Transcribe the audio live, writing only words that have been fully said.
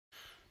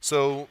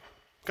So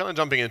kind of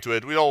jumping into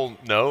it, we all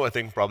know, I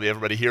think probably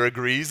everybody here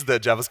agrees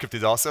that JavaScript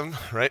is awesome,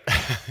 right?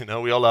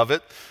 We all love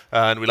it.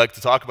 And we like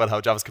to talk about how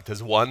JavaScript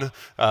has won,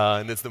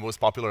 and it's the most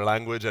popular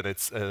language, and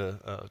it's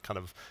kind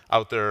of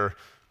out there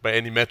by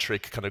any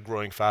metric, kind of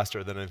growing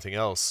faster than anything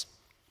else.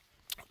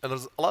 And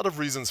there's a lot of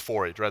reasons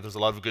for it, right? There's a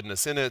lot of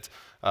goodness in it,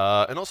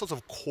 and all sorts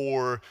of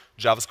core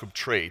JavaScript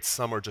traits.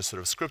 Some are just sort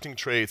of scripting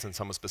traits, and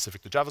some are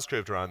specific to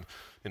JavaScript around,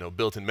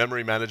 built-in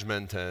memory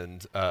management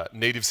and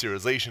native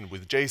serialization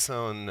with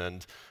JSON,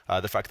 and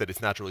the fact that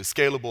it's naturally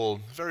scalable.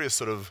 Various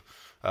sort of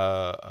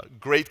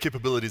great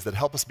capabilities that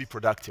help us be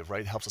productive,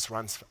 right? Helps us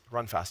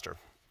run faster.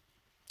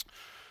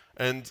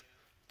 And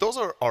those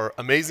are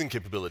amazing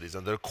capabilities,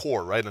 and they're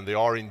core, right? And they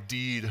are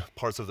indeed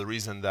parts of the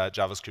reason that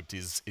JavaScript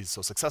is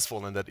so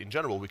successful, and that in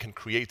general we can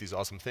create these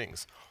awesome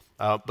things.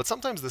 But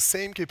sometimes the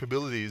same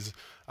capabilities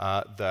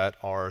that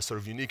are sort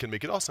of unique and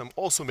make it awesome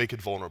also make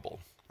it vulnerable,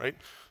 right?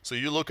 So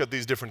you look at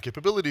these different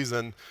capabilities,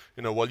 and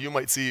while you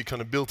might see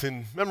kind of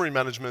built-in memory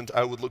management,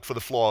 I would look for the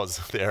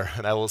flaws there,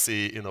 and I will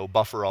see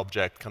buffer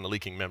object kind of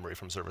leaking memory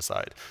from server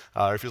side.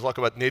 If you talk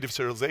about native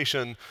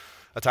serialization,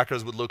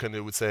 attackers would look and they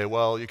would say,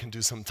 well, you can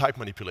do some type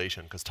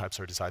manipulation because types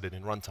are decided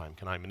in runtime.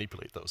 Can I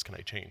manipulate those? Can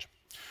I change?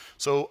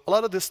 So a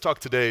lot of this talk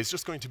today is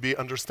just going to be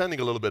understanding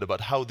a little bit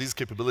about how these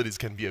capabilities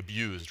can be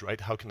abused, right?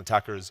 How can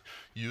attackers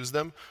use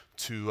them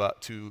to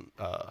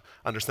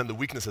understand the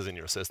weaknesses in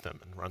your system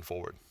and run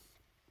forward?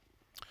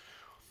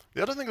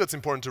 The other thing that's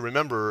important to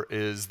remember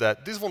is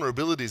that these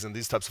vulnerabilities and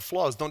these types of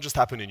flaws don't just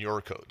happen in your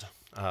code.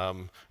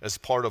 As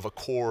part of a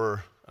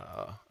core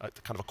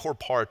kind of a core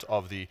part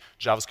of the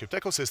JavaScript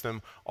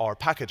ecosystem are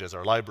packages,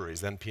 are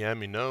libraries,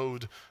 npm in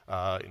Node.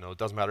 It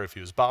doesn't matter if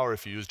you use Bower,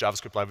 if you use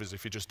JavaScript libraries,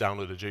 if you just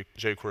download a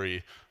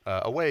jQuery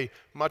away,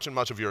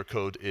 much of your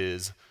code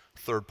is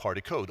third-party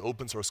code,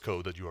 open source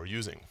code that you are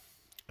using.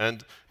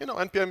 And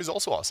npm is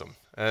also awesome.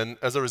 And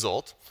as a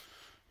result,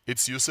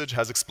 its usage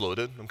has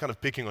exploded. I'm kind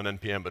of picking on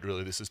npm, but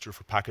really this is true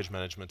for package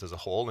management as a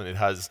whole, and it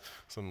has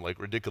some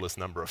ridiculous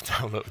number of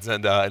downloads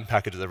and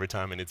packages every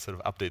time I need to sort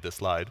of update the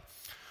slide.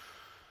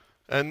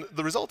 And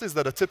the result is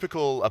that a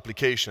typical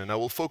application, I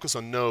will focus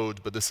on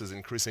Node, but this is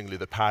increasingly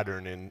the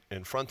pattern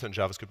in front-end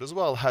JavaScript as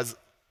well, has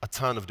a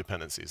ton of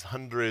dependencies,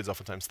 hundreds,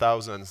 oftentimes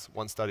thousands.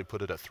 One study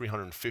put it at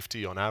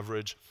 350 on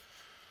average.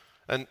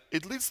 And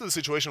it leads to the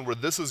situation where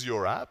this is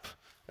your app,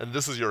 and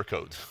this is your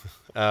code.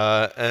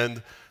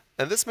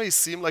 And this may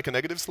seem like a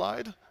negative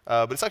slide,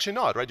 but it's actually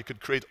not, right? You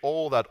could create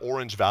all that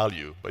orange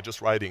value by just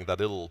writing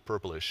that little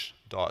purplish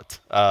dot,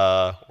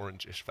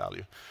 orange-ish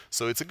value.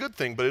 So it's a good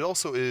thing, but it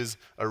also is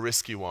a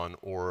risky one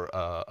or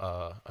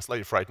a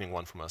slightly frightening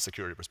one from a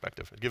security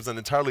perspective. It gives an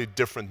entirely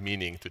different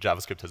meaning to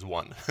JavaScript has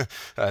won.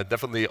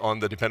 Definitely on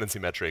the dependency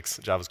metrics,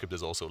 JavaScript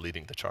is also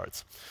leading the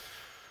charts.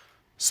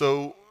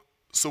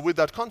 So with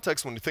that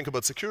context, when you think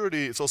about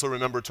security, it's also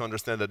remember to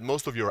understand that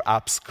most of your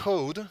app's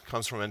code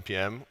comes from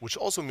npm, which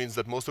also means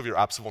that most of your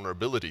app's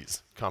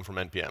vulnerabilities come from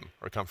npm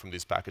or come from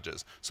these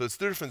packages. So it's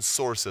different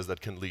sources that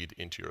can lead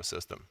into your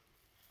system.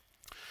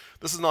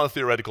 This is not a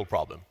theoretical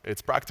problem.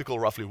 It's practical.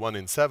 Roughly 1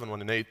 in 7,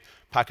 1 in 8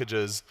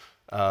 packages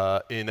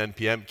in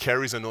npm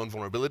carries a known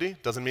vulnerability.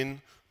 Doesn't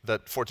mean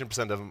that 14%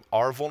 of them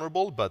are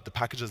vulnerable, but the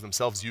packages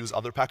themselves use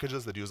other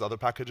packages that use other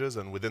packages,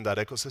 and within that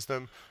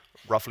ecosystem,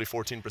 roughly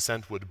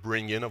 14% would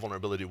bring in a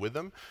vulnerability with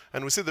them.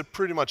 And we see that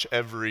pretty much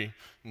every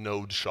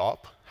Node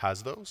shop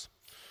has those.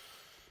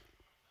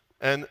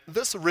 And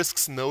this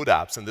risks Node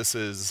apps, and this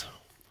is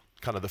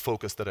kind of the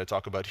focus that I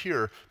talk about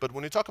here. But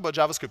when you talk about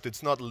JavaScript,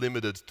 it's not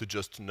limited to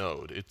just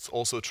Node. It's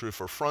also true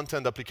for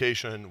front-end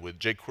application. With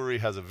jQuery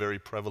has a very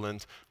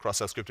prevalent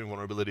cross-site scripting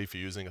vulnerability if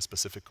you're using a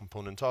specific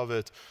component of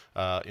it.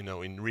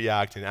 In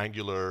React, in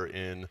Angular,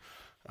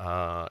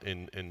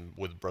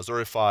 with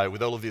Browserify,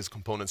 with all of these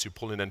components, you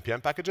pull in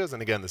npm packages,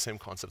 and again, the same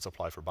concepts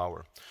apply for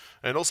Bower.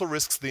 And it also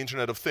risks the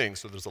Internet of Things.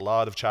 So there's a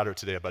lot of chatter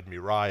today about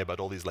Mirai, about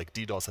all these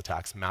DDoS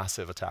attacks,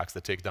 massive attacks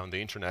that take down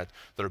the internet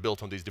that are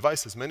built on these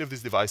devices. Many of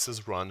these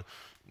devices run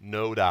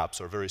Node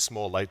apps or very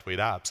small, lightweight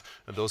apps,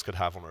 and those could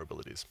have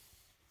vulnerabilities.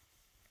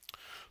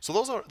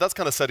 So that's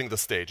kind of setting the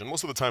stage. And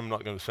most of the time, I'm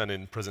not going to spend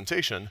in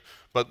presentation.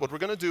 But what we're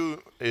going to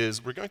do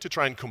is we're going to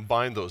try and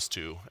combine those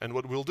two. And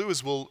what we'll do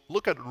is we'll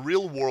look at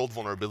real-world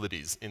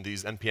vulnerabilities in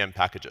these npm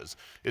packages.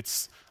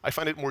 I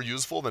find it more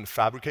useful than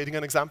fabricating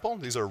an example.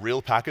 These are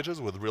real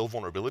packages with real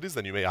vulnerabilities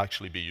that you may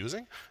actually be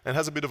using. And it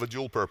has a bit of a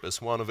dual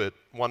purpose.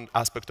 One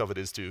aspect of it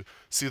is to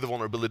see the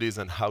vulnerabilities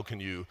and how can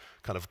you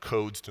kind of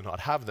code to not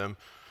have them.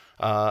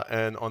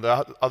 And on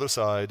the other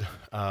side,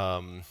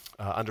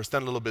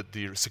 understand a little bit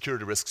the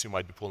security risks you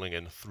might be pulling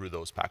in through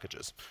those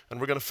packages. And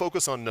we're going to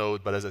focus on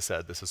Node, but as I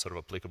said, this is sort of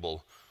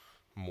applicable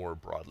more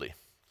broadly.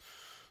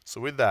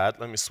 So with that,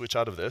 let me switch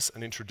out of this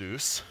and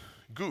introduce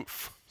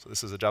Goof. So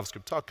this is a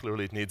JavaScript talk.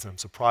 Clearly, it needs some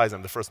surprise.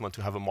 I'm the first one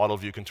to have a model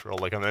view control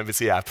like an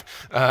MVC app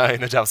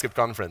in a JavaScript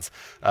conference.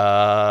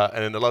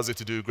 And it allows you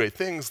to do great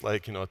things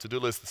like a to-do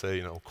list to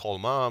say, call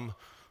mom.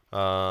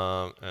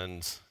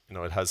 And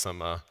it has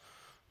some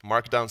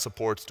markdown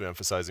support to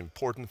emphasize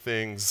important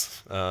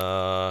things,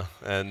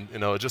 and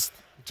just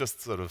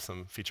sort of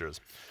some features.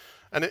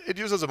 And it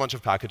uses a bunch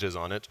of packages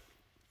on it.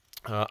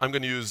 I'm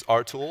going to use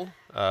our tool,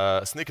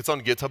 Snyk. It's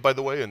on GitHub, by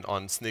the way, and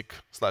on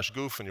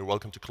snyk/goof, and you're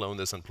welcome to clone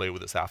this and play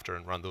with this after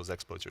and run those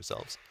exploits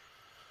yourselves.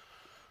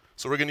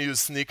 So we're going to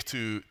use Snyk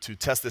to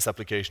test this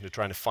application to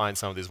try and find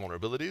some of these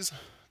vulnerabilities.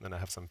 Then I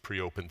have some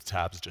pre-opened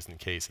tabs just in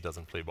case it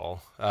doesn't play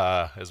ball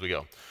as we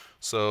go.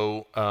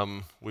 So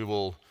we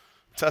will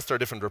test our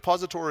different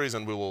repositories,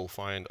 and we will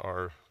find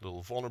our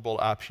little vulnerable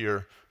app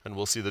here. And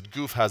we'll see that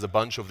Goof has a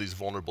bunch of these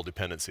vulnerable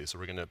dependencies. So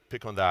we're going to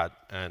pick on that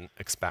and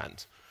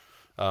expand.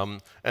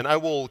 And I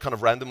will kind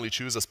of randomly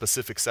choose a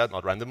specific set,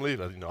 not randomly,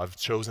 but I've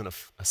chosen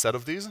a set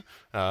of these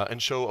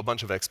and show a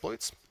bunch of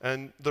exploits.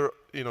 And there,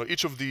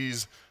 each of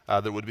these,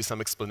 there would be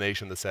some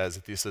explanation that says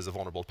this is a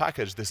vulnerable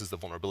package, this is the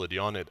vulnerability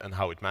on it, and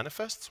how it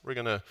manifests. We're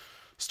going to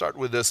start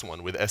with this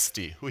one, with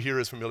ST. Who here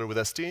is familiar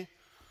with ST?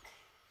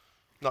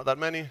 Not that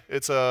many.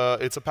 It's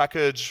a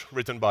package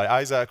written by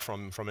Isaac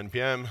from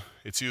NPM.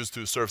 It's used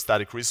to serve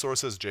static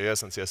resources,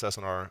 JS and CSS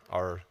on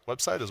our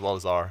website, as well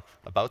as our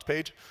About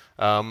page.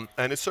 And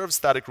it serves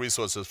static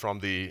resources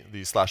from the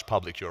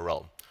 /public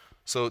URL.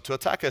 So to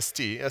attack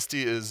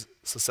ST is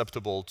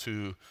susceptible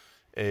to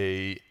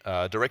a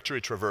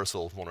directory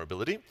traversal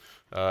vulnerability.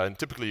 And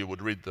typically, you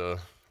would read the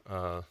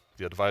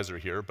advisor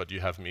here, but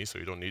you have me, so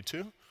you don't need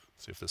to.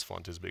 See if this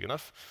font is big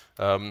enough.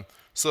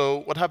 So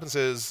what happens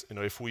is,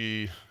 if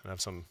we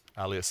have some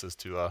aliases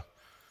to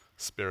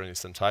spare any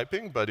some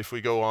typing, but if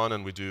we go on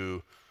and we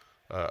do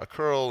a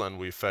curl and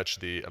we fetch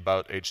the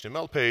about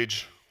HTML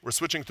page, we're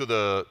switching to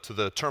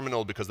the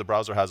terminal because the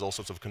browser has all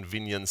sorts of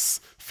convenience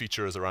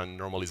features around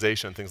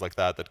normalization, things like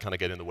that kind of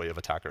get in the way of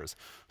attackers.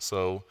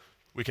 So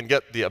we can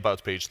get the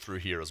about page through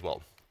here as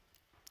well.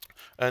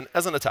 And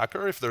as an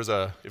attacker,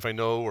 if I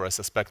know or I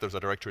suspect there's a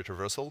directory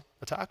traversal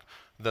attack,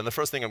 then the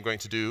first thing I'm going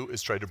to do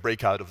is try to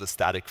break out of the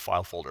static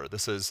file folder.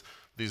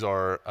 These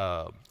are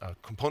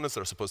components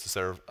that are supposed to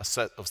serve a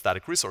set of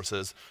static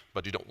resources,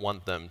 but you don't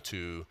want them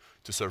to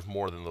serve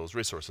more than those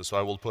resources. So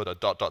I will put a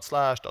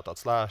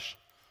 //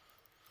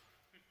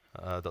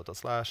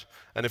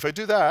 and if I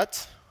do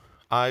that,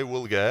 I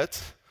will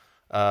get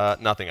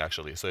nothing,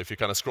 actually. So if you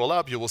kind of scroll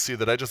up, you will see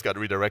that I just got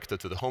redirected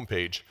to the home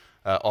page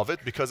of it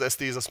because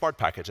ST is a smart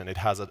package and it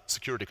has a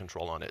security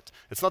control on it.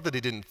 It's not that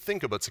it didn't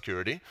think about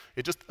security.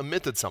 It just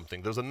omitted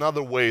something. There's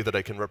another way that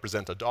I can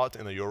represent a dot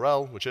in a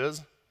URL, which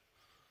is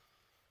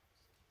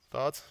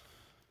dot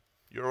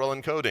URL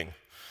encoding.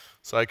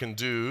 So I can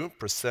do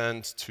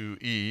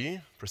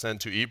 %2e,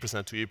 %2e,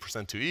 %2e,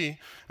 %2e,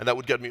 and that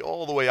would get me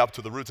all the way up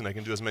to the root, and I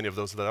can do as many of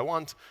those that I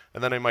want.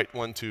 And then I might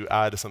want to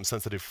add some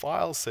sensitive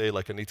file, say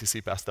like an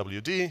etc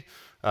passwd,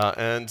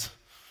 and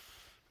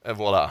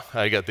voila,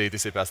 I get the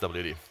etc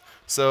passwd.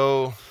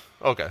 So,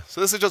 OK,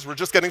 so this is we're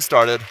just getting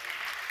started.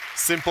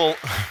 Simple,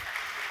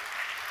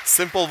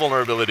 simple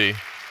vulnerability,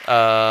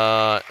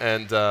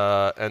 and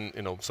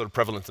sort of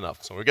prevalent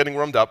enough. So we're getting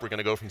warmed up. We're going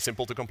to go from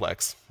simple to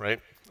complex, right?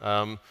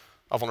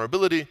 A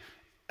vulnerability,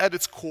 at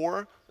its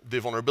core,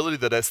 the vulnerability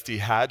that ST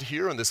had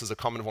here, and this is a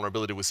common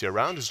vulnerability we see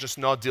around, is just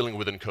not dealing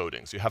with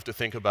encoding. So you have to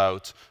think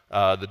about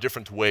the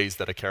different ways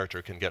that a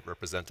character can get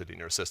represented in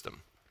your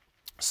system.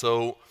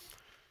 So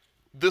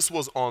this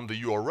was on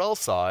the URL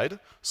side,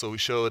 so we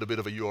showed a bit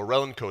of a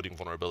URL encoding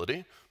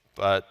vulnerability.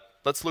 But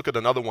let's look at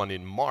another one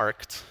in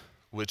marked,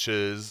 which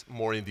is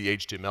more in the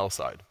HTML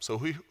side. So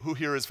who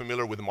here is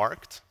familiar with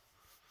marked?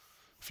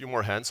 A few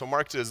more hands. So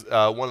marked is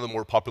one of the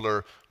more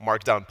popular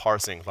markdown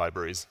parsing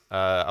libraries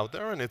out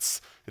there, and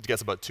it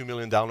gets about 2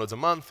 million downloads a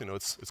month.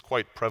 It's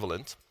quite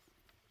prevalent.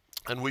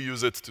 And we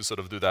use it to sort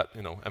of do that,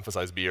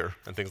 emphasize beer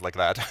and things like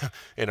that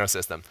in our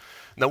system.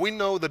 Now, we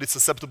know that it's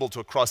susceptible to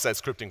a cross-site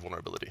scripting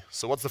vulnerability.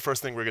 So what's the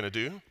first thing we're going to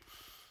do?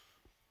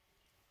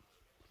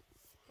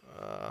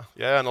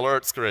 Yeah, an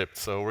alert script.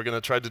 So we're going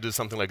to try to do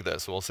something like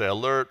this. We'll say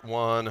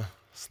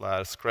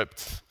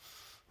alert1/script.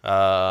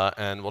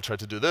 And we'll try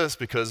to do this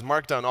because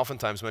Markdown,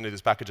 oftentimes, many of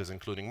these packages,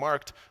 including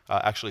marked,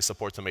 actually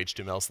support some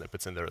HTML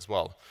snippets in there as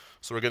well.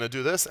 So we're going to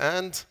do this,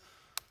 and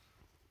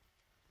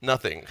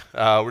nothing.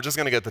 We're just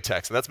going to get the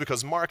text. And that's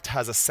because marked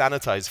has a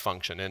sanitize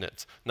function in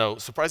it. Now,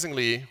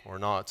 surprisingly or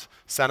not,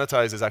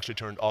 sanitize is actually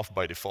turned off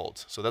by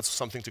default. So that's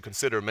something to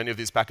consider. Many of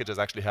these packages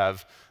actually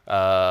have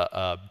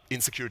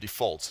insecure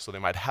defaults. So they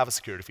might have a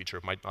security feature.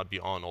 It might not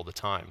be on all the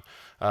time.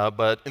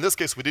 But in this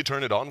case, we did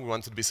turn it on. We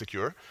want it to be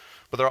secure.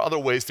 But there are other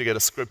ways to get a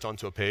script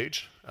onto a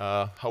page.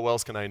 How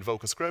else can I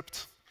invoke a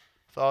script?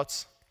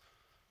 Thoughts?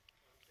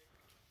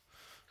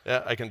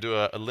 Yeah, I can do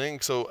a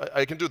link. So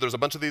there's a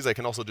bunch of these. I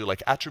can also do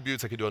like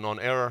attributes. I can do a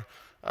non-error.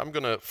 I'm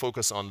going to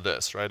focus on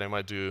this, right? I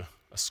might do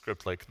a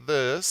script like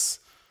this.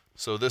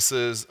 So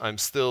I'm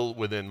still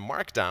within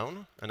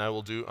Markdown, and I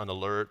will do an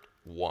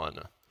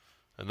alert1.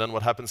 And then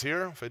what happens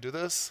here if I do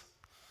this?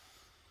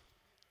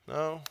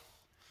 No.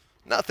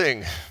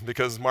 Nothing,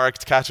 because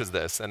marked catches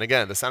this. And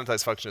again, the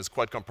sanitize function is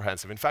quite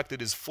comprehensive. In fact,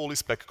 it is fully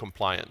spec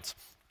compliant.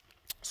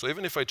 So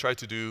even if I try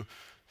to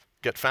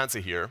get fancy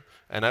here,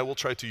 and I will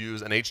try to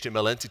use an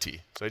HTML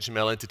entity. So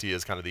HTML entity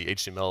is kind of the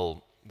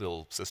HTML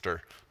little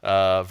sister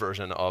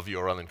version of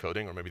URL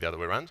encoding, or maybe the other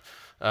way around.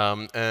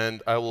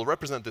 And I will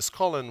represent this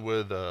colon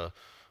with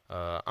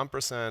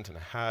ampersand and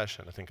a hash,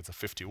 and I think it's a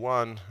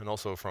 51. And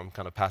also from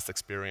kind of past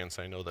experience,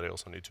 I know that I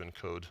also need to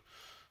encode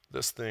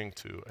this thing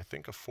to, I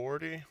think, a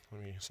 40.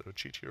 Let me sort of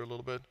cheat here a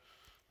little bit.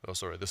 Oh,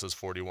 sorry, this is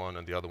 41,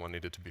 and the other one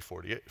needed to be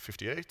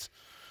 58.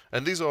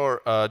 And these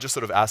are just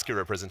sort of ASCII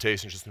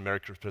representations, just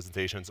numeric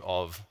representations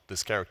of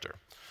this character.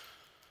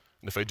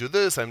 And if I do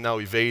this, I'm now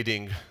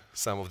evading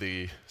some of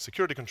the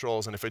security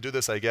controls. And if I do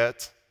this, I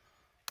get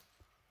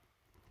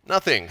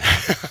nothing.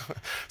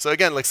 So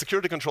again, like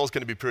security controls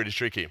can be pretty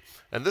tricky.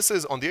 And this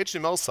is, on the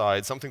HTML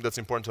side, something that's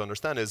important to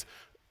understand is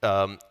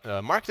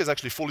Market is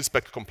actually fully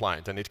spec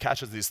compliant, and it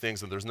catches these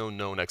things, and there's no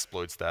known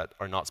exploits that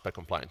are not spec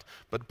compliant.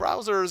 But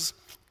browsers,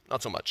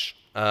 not so much.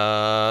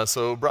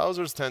 So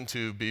browsers tend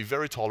to be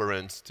very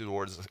tolerant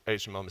towards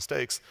HTML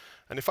mistakes.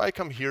 And if I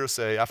come here,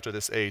 say, after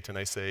this 8, and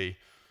I say,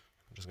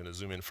 I'm just going to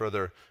zoom in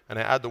further, and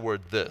I add the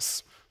word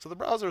this. So the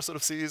browser sort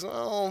of sees,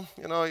 well,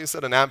 you know, you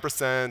said an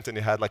ampersand, and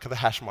you had like the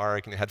hash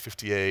mark, and you had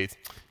 58.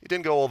 You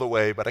didn't go all the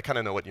way, but I kind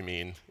of know what you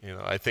mean. You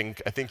know, I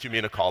think you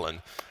mean a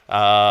colon.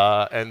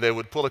 And they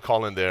would put a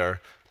colon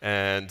there,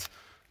 and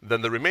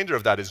then the remainder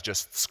of that is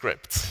just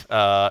script.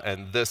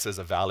 And this is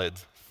a valid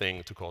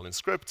thing to call in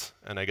script,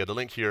 and I get a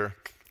link here,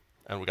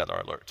 and we got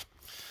our alert.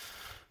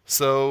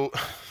 So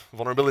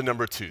vulnerability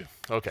number 2.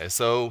 OK,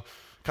 so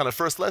kind of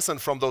first lesson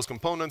from those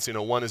components, you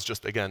know, one is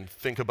just, again,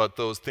 think about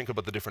those, think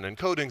about the different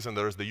encodings, and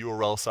there's the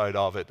URL side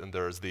of it, and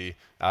there's the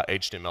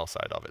HTML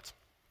side of it.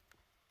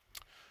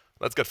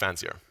 Let's get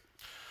fancier.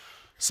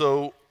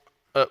 So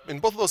in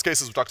both of those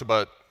cases, we talked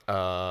about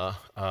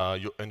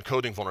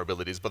encoding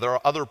vulnerabilities, but there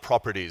are other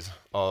properties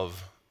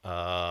of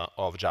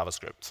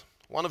JavaScript.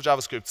 One of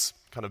JavaScript's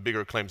kind of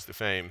bigger claims to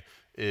fame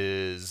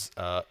is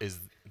that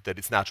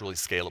it's naturally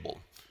scalable.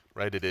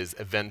 Right? It is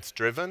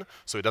event-driven,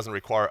 so it doesn't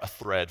require a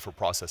thread for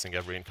processing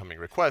every incoming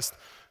request.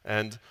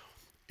 And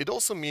it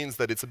also means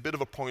that it's a bit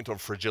of a point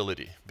of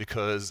fragility,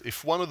 because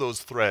if one of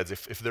those threads,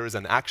 if there is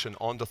an action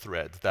on the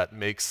thread that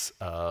makes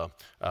the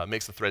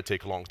thread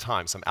take a long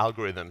time, some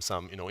algorithm,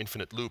 some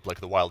infinite loop,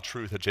 like the wild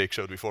truth that Jake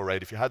showed before,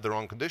 right? If you had the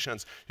wrong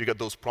conditions, you get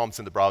those prompts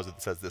in the browser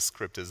that says this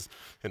script is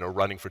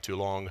running for too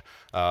long,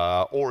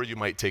 or you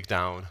might take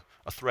down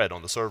a thread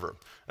on the server.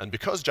 And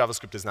because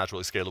JavaScript is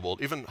naturally scalable,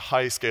 even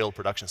high-scale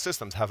production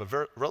systems have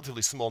a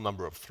relatively small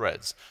number of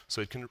threads.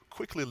 So it can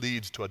quickly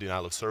lead to a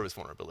denial-of-service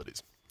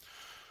vulnerabilities.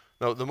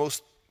 Now, the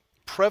most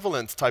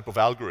prevalent type of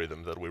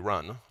algorithm that we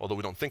run, although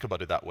we don't think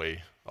about it that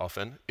way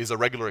often, is a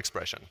regular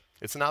expression.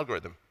 It's an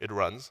algorithm. It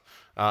runs.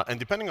 And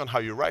depending on how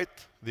you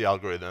write the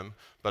algorithm,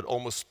 but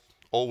almost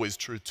always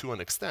true to an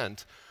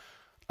extent,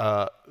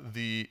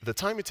 the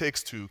time it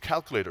takes to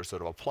calculate or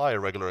sort of apply a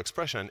regular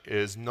expression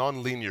is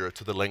non-linear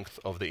to the length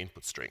of the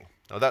input string.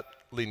 Now, that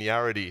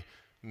linearity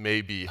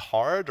may be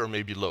hard or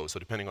may be low, so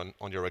depending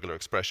on your regular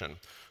expression.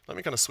 Let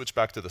me kind of switch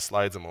back to the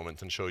slides a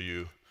moment and show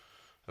you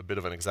a bit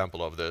of an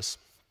example of this.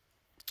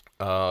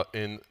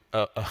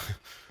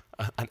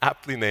 An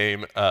aptly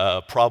named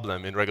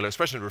problem in regular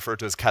expression referred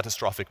to as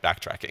catastrophic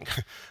backtracking.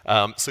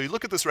 So you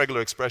look at this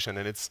regular expression,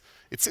 and it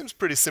seems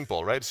pretty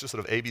simple, right? It's just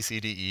sort of A, B, C,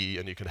 D, E,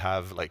 and you could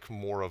have like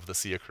more of the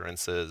C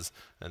occurrences,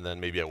 and then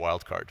maybe a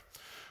wildcard.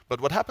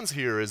 But what happens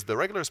here is the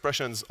regular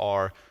expressions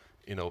are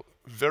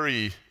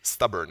very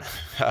stubborn.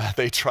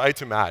 They try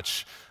to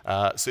match.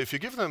 So if you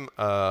give them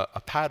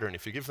a pattern,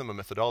 if you give them a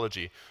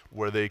methodology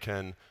where they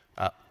can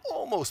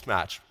almost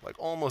match, like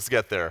almost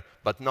get there,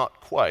 but not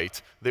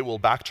quite, they will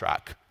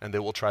backtrack, and they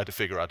will try to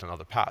figure out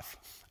another path.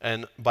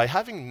 And by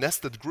having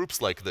nested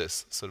groups like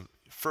this, so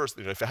first,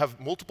 if you have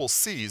multiple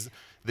C's,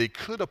 they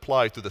could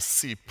apply to the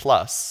C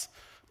plus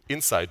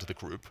inside the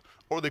group,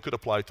 or they could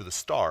apply to the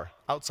star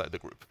outside the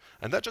group.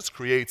 And that just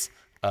creates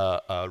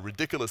a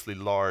ridiculously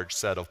large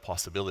set of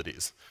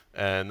possibilities.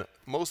 And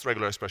most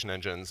regular expression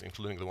engines,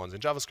 including the ones in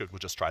JavaScript,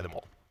 would just try them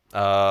all.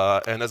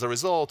 And as a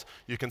result,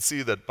 you can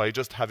see that by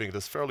just having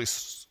this fairly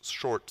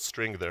short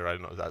string there, I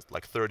don't know, that's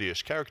like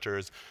 30-ish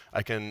characters,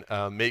 I can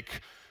make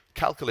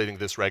calculating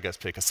this regex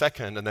take a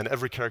second, and then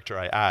every character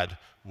I add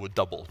would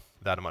double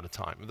that amount of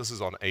time. And this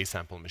is on a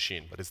sample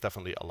machine, but it's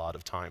definitely a lot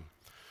of time.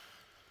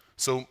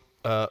 So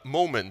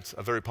Moment,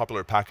 a very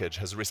popular package,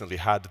 has recently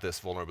had this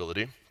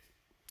vulnerability.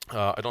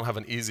 I don't have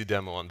an easy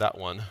demo on that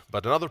one,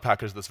 but another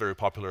package that's very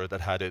popular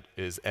that had it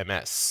is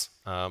MS.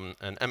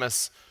 And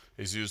MS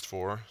is used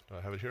for, do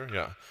I have it here?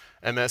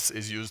 Yeah. MS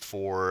is used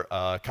for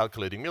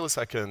calculating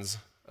milliseconds,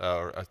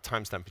 or a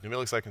timestamp into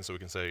milliseconds, so we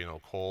can say,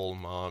 call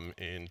mom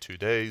in 2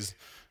 days,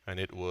 and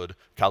it would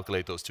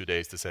calculate those 2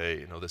 days to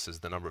say, this is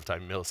the number of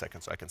time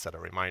milliseconds, so I can set a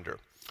reminder.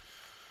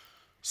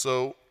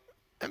 So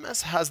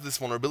MS has this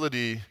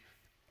vulnerability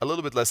a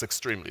little bit less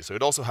extremely. So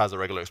it also has a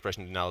regular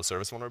expression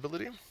denial-of-service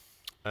vulnerability,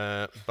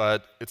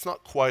 but it's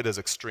not quite as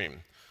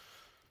extreme.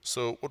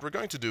 So what we're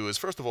going to do is,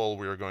 first of all,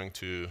 we are going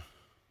to,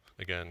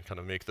 again, kind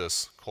of make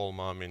this call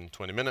mom in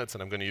 20 minutes,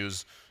 and I'm going to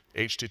use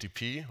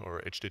HTTP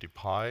or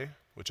HTTP,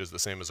 which is the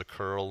same as a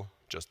curl,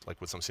 just like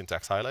with some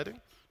syntax highlighting.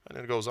 And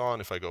it goes on.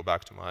 If I go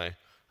back to my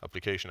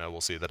application, I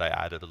will see that I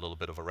added a little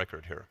bit of a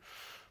record here.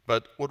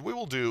 But what we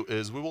will do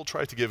is we will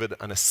try to give it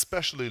an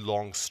especially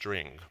long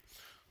string.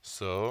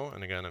 So,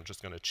 and again, I'm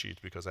just going to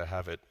cheat because I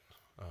have it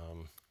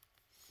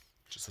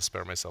just to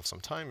spare myself some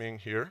timing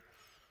here.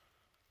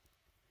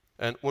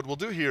 And what we'll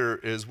do here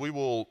is we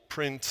will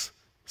print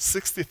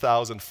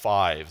 60,000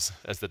 fives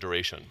as the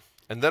duration.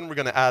 And then we're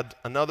going to add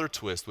another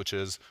twist, which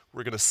is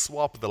we're going to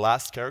swap the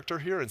last character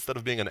here, instead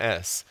of being an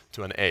S,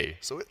 to an A.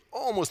 So it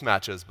almost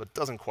matches, but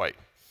doesn't quite.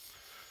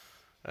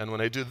 And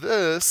when I do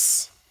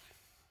this,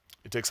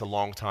 it takes a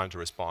long time to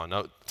respond. Now,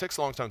 it takes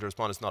a long time to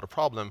respond. It's not a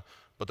problem.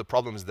 But the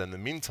problem is that in the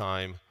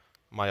meantime,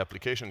 my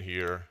application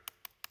here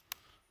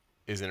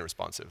is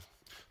unresponsive.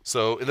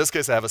 So in this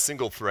case, I have a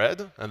single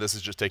thread, and this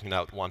is just taking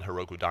out one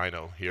Heroku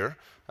dyno here.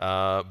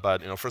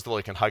 But first of all,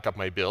 I can hike up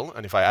my bill,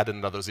 and if I added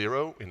another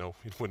 0,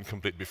 it wouldn't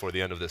complete before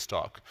the end of this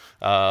talk.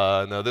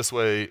 Now this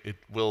way, it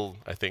will,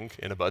 I think,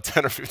 in about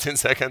 10 or 15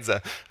 seconds,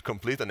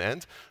 complete and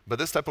end. But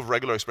this type of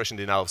regular expression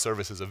denial of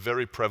service is a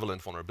very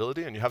prevalent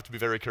vulnerability, and you have to be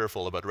very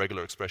careful about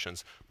regular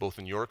expressions, both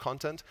in your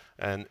content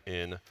and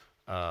in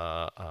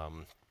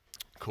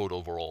code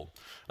overall.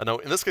 And now,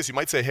 in this case, you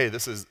might say, hey,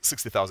 this is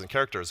 60,000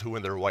 characters. Who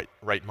in their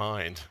right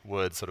mind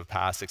would sort of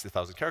pass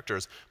 60,000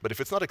 characters? But if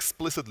it's not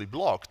explicitly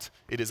blocked,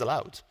 it is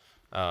allowed.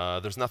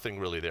 There's nothing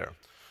really there.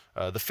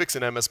 The fix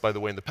in MS, by the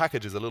way, in the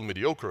package is a little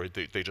mediocre.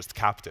 They just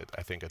capped it,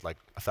 I think, at like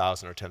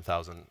 1,000 or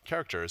 10,000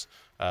 characters.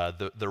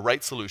 The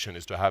right solution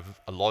is to have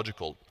a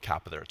logical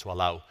cap there to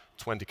allow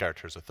 20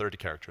 characters or 30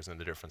 characters in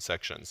the different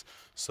sections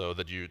so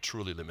that you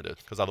truly limit it.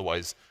 Because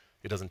otherwise,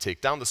 it doesn't take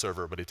down the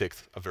server, but it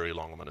takes a very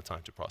long amount of time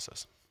to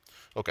process.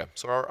 OK,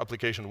 so our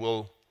application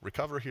will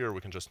recover here.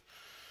 We can just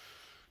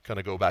kind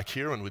of go back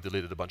here, and we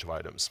deleted a bunch of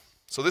items.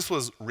 So this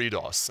was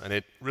redos, and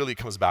it really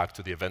comes back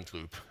to the event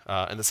loop.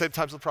 And the same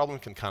types of problem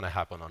can kind of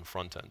happen on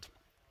front end.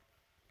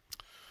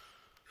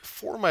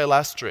 For my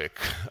last trick,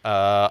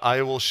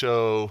 I will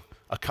show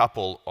a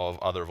couple of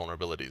other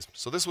vulnerabilities.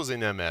 So this was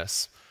in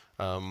MS.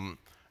 And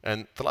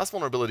the last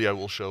vulnerability I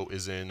will show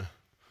is in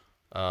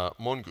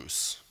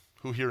Mongoose.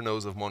 Who here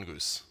knows of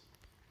Mongoose?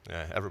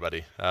 Yeah,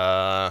 everybody.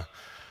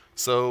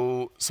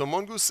 So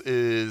Mongoose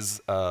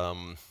is,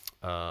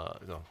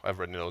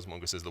 everybody knows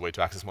Mongoose is the way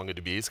to access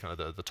MongoDB. It's kind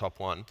of the top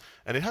one.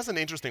 And it has an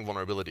interesting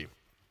vulnerability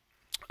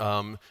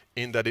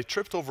in that it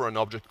tripped over an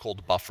object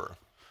called buffer.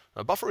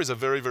 Now, buffer is a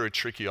very, very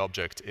tricky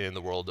object in the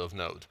world of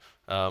Node.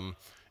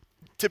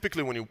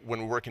 Typically, when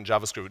we work in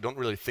JavaScript, we don't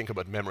really think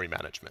about memory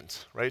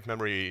management, right?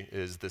 Memory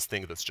is this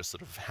thing that's just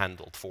sort of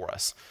handled for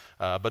us.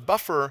 But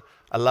buffer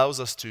allows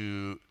us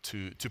to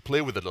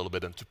play with it a little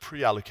bit and to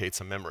pre-allocate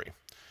some memory.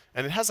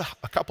 And it has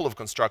a couple of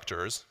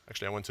constructors.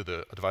 Actually, I went to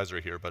the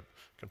advisory here, but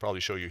I can probably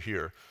show you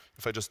here.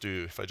 If I just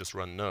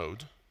run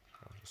Node,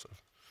 I'll just sort of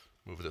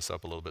move this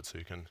up a little bit so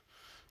you can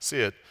see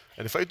it.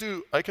 And if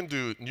I can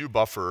do new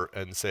buffer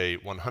and say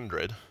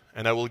 100,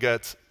 and I will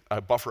get a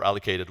buffer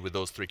allocated with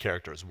those 3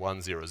 characters,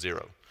 1, 0,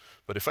 0.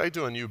 But if I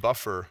do a new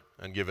buffer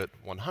and give it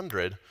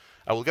 100,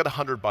 I will get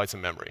 100 bytes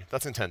of memory.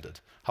 That's intended.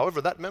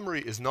 However, that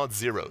memory is not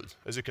zeroed.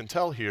 As you can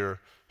tell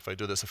here, if I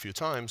do this a few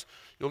times,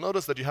 you'll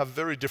notice that you have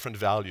very different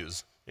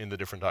values in the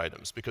different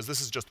items, because this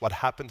is just what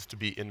happened to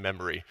be in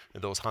memory in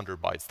those 100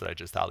 bytes that I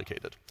just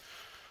allocated.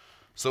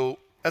 So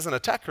as an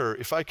attacker,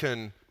 if I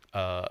can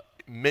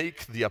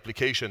make the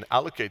application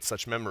allocate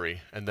such memory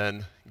and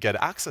then get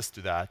access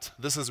to that,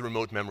 this is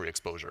remote memory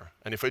exposure.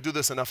 And if I do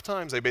this enough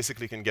times, I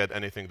basically can get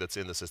anything that's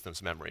in the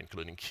system's memory,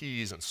 including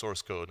keys and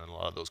source code and a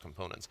lot of those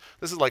components.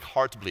 This is like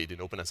Heartbleed in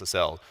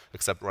OpenSSL,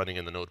 except running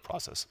in the Node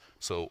process,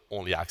 so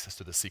only access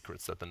to the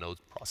secrets that the Node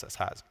process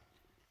has.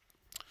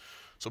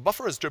 So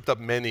buffer has stripped up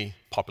many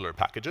popular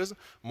packages,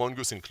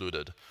 Mongoose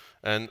included.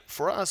 And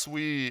for us,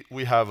 we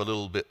have a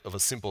little bit of a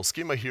simple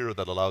schema here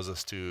that allows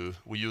us to,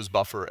 we use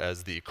buffer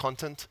as the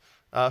content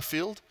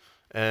field,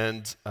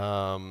 and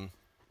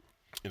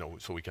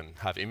so we can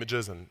have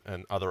images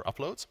and other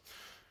uploads.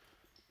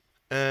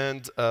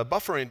 And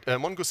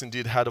Mongoose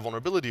indeed had a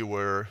vulnerability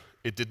where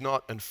it did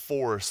not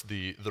enforce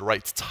the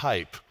right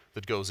type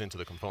that goes into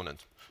the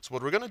component. So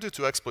what we're going to do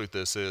to exploit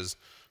this is,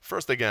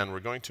 first again,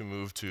 we're going to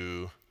move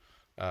to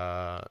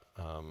the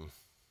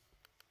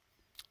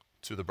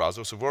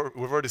browser. So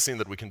we've already seen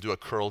that we can do a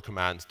curl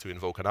command to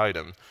invoke an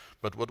item.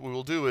 But what we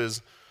will do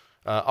is,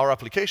 our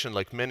application,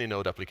 like many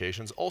Node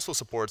applications, also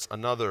supports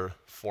another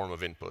form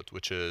of input,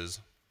 which is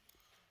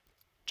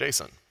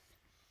JSON.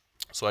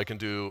 So I can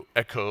do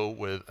echo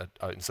with,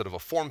 instead of a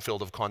form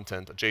field of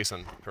content, a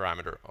JSON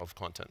parameter of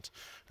content,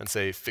 and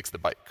say, fix the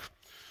bike.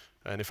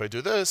 And if I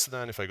do this,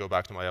 then if I go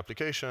back to my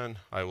application,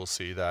 I will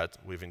see that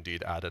we've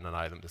indeed added an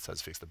item that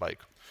says fix the bike.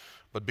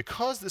 But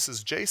because this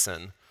is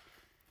JSON,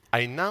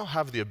 I now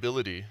have the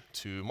ability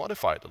to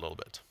modify it a little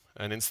bit.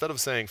 And instead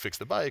of saying fix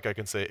the bike, I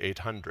can say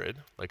 800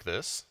 like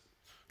this,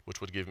 which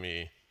would give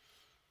me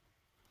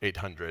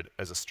 800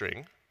 as a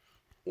string.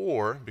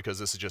 Or, because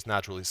this is just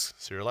naturally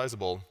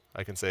serializable,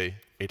 I can say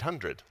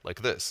 800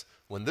 like this.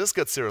 When this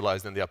gets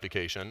serialized in the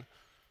application,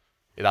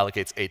 it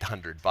allocates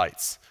 800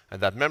 bytes.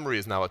 And that memory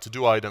is now a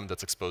to-do item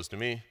that's exposed to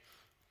me.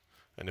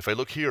 And if I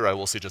look here, I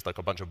will see just like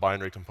a bunch of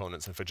binary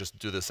components. If I just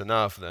do this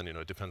enough, then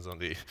it depends on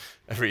the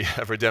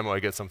every demo I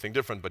get something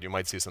different. But you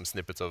might see some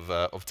snippets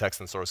of text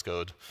and source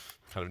code.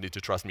 Kind of need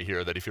to trust me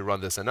here that if you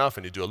run this enough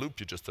and you do a loop,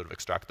 you just sort of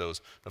extract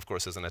those. Of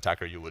course, as an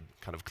attacker, you would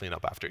kind of clean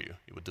up after you.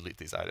 You would delete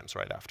these items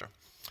right after.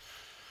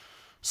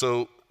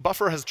 So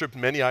buffer has tripped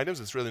many items.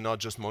 It's really not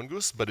just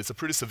Mongoose, but it's a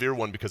pretty severe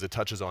one because it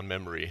touches on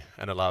memory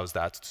and allows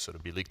that to sort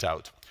of be leaked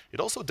out. It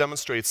also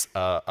demonstrates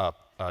a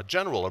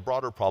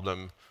broader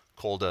problem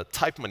called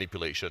type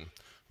manipulation,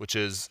 which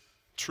is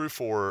true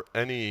for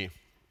any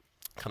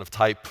kind of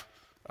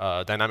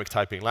dynamic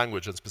typing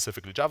language, and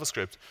specifically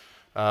JavaScript,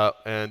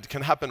 and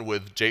can happen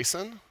with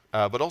JSON,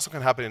 but also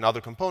can happen in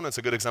other components.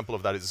 A good example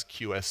of that is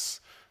QS.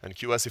 And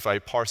QS, if I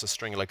parse a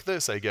string like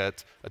this, I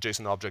get a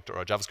JSON object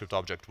or a JavaScript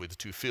object with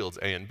two fields,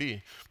 A and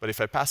B. But if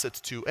I pass it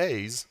two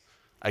A's,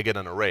 I get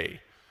an array.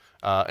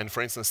 And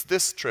for instance,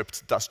 this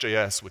tripped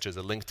Dust.js, which is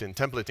a LinkedIn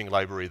templating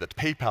library that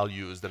PayPal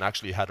used and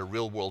actually had a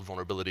real-world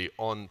vulnerability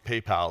on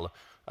PayPal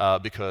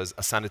because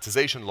a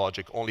sanitization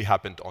logic only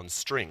happened on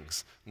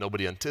strings.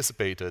 Nobody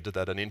anticipated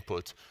that an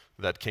input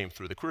that came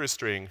through the query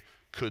string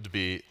could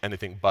be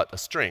anything but a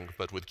string,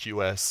 but with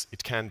QS,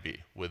 it can be.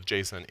 With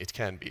JSON, it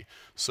can be.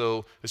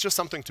 So it's just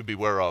something to be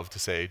aware of to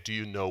say, do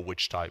you know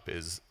which type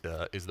is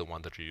the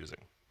one that you're using?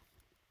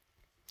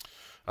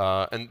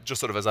 And just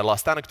sort of as a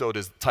last anecdote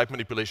is type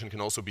manipulation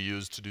can also be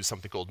used to do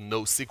something called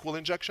NoSQL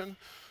injection.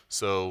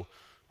 So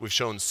we've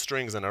shown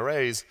strings and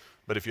arrays,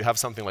 but if you have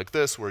something like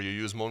this where you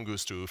use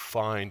Mongoose to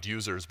find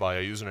users by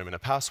a username and a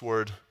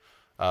password,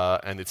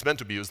 and it's meant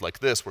to be used like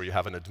this where you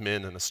have an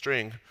admin and a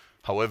string.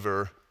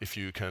 However, if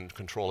you can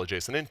control a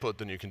JSON input,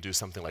 then you can do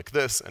something like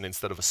this, and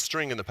instead of a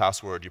string in the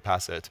password, you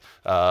pass it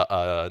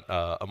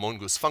a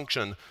Mongoose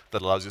function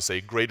that allows you to say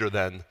greater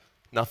than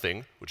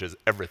nothing, which is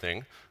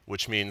everything,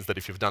 which means that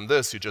if you've done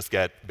this, you just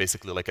get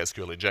basically like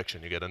SQL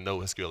injection. You get a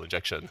NoSQL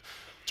injection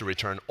to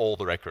return all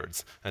the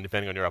records. And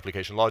depending on your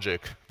application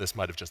logic, this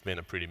might have just been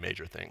a pretty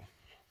major thing.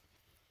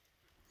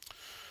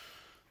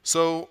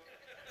 So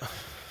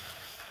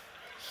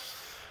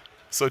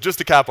just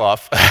to cap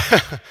off,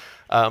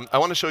 I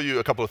want to show you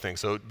a couple of things.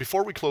 So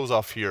before we close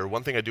off here,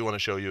 one thing I do want to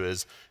show you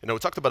is, we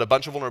talked about a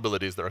bunch of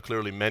vulnerabilities. There are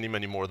clearly many,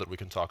 many more that we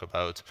can talk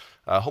about.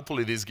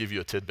 Hopefully these give you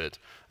a tidbit.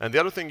 And the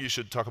other thing you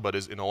should talk about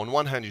is, on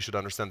one hand, you should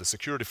understand the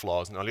security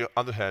flaws. And on the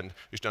other hand,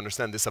 you should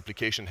understand this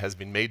application has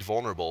been made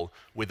vulnerable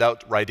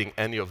without writing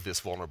any of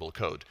this vulnerable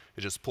code.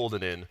 It just pulled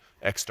it in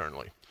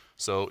externally.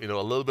 So, a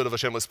little bit of a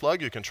shameless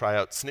plug. You can try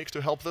out Snyk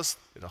to help this,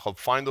 help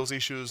find those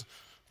issues.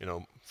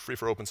 Free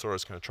for open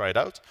source, kind of try it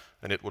out.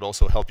 And it would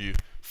also help you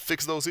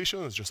fix those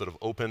issues. Just sort of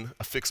open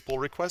a fix pull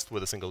request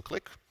with a single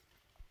click,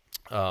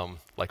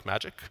 like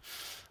magic.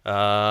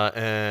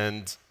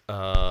 And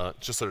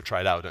just sort of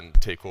try it out and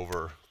take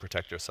over,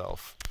 protect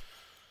yourself.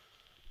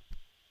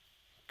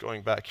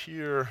 Going back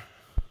here.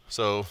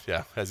 So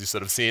yeah, as you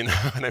sort of seen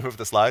when I moved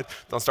the slide,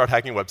 don't start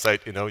hacking a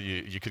website.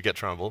 You could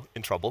get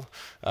in trouble.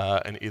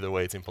 And either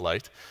way, it's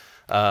impolite.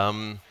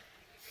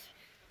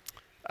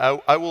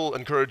 I will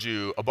encourage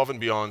you, above and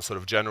beyond sort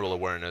of general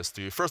awareness,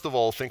 to first of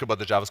all think about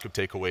the JavaScript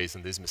takeaways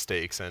and these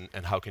mistakes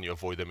and how can you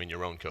avoid them in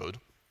your own code.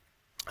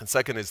 And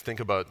second is think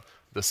about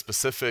the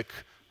specific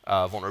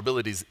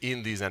vulnerabilities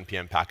in these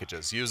NPM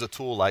packages. Use a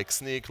tool like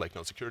Snyk, like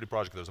Node Security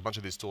Project. There's a bunch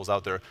of these tools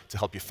out there to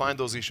help you find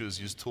those issues.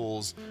 Use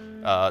tools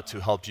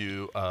to help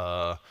you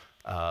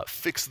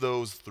fix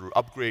those through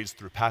upgrades,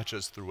 through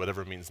patches, through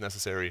whatever means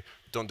necessary.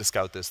 Don't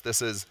discount this.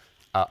 This is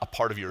a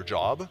part of your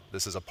job.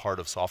 This is a part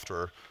of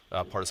software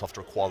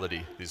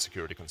quality, these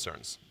security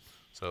concerns.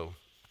 So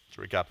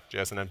to recap,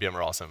 JS and NPM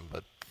are awesome,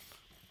 but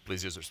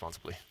please use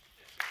responsibly.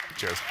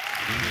 Cheers.